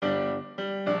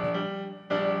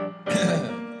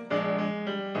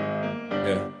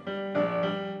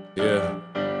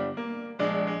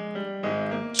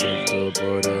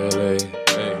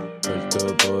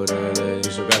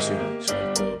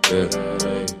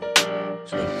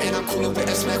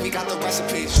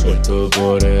Suelto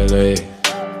por LA,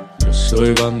 yo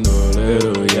soy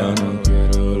bandolero, ya no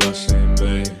quiero la same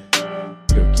bay.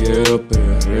 Yo quiero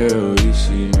perreo y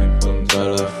si me encuentra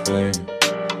la fe.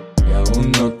 Y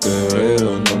aún no te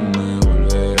veo, no me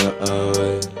volverás a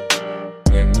ver.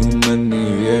 Ni en un mes ni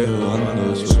viejo,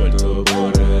 ando suelto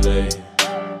por LA.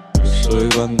 Yo soy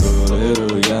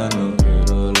bandolero, ya no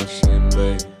quiero la same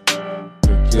bay.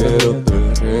 Yo quiero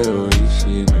perreo y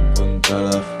si me encuentra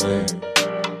la fe.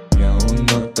 Y aún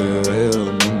no te veo,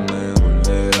 no me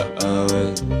volverás a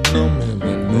ver. No me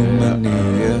ves, ni un mes ni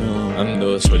viejo.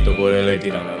 Ando suelto por LA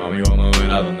tirando, mami, vamos a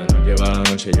ver a dónde nos lleva la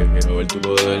noche. Yo quiero ver tu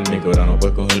poder, mi cora no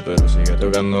puedes coger, pero sigue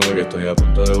tocando porque estoy a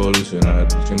punto de evolucionar al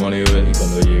próximo nivel. Y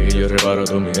cuando llegue yo reparo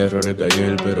todos mis errores de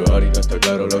ayer, pero ahorita está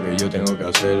claro lo que yo tengo que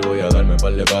hacer. Voy a darme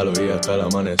par de palos y hasta el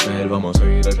amanecer. Vamos a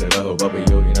seguir el relajo, papi,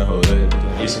 yo vine a joder.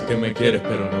 Dices que me quieres,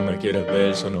 pero no me quieres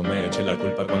ver. Eso no me eches la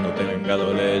culpa cuando te venga a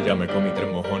doler. Ya me comí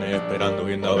 3 mojones esperando,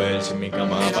 viendo a ver si en mi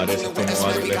cama apareces como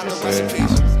algo de crecer.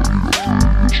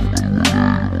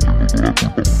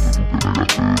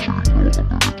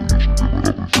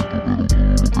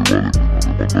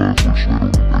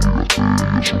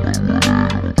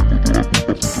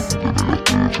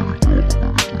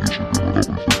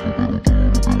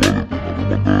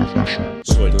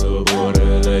 Suelto por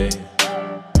LA,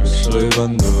 yo soy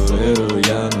bandolero,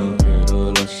 ya no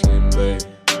quiero la same bay.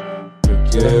 Yo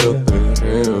quiero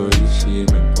perreo y si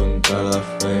me encuentra la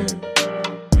fe.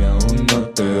 Y aún no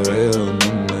te veo, no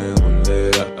me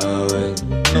volverás a ver.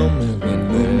 No me ves,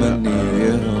 ni un mes ni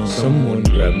viejo. Someone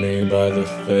grab me by the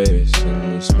face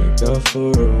and let's make out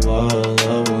for a while.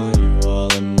 I want you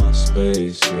all in my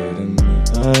space, getting me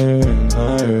higher and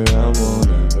higher. I won't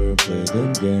ever play the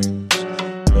games,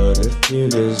 but if you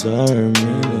desire me,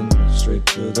 then go straight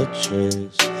to the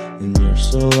chase. In your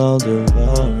soul I'll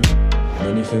devour.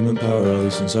 Money, fame, and power, all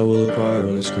these things I will acquire.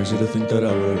 Well, it's crazy to think that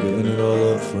I would have given it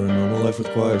all up for a normal life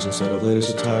with choirs instead of latest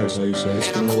attires. How you say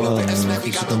it's been a while, and I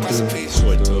think you come through.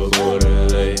 Suelto por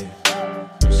LA,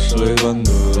 yo soy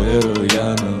bandolero,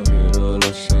 ya no quiero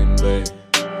la same bay.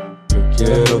 Yo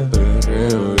quiero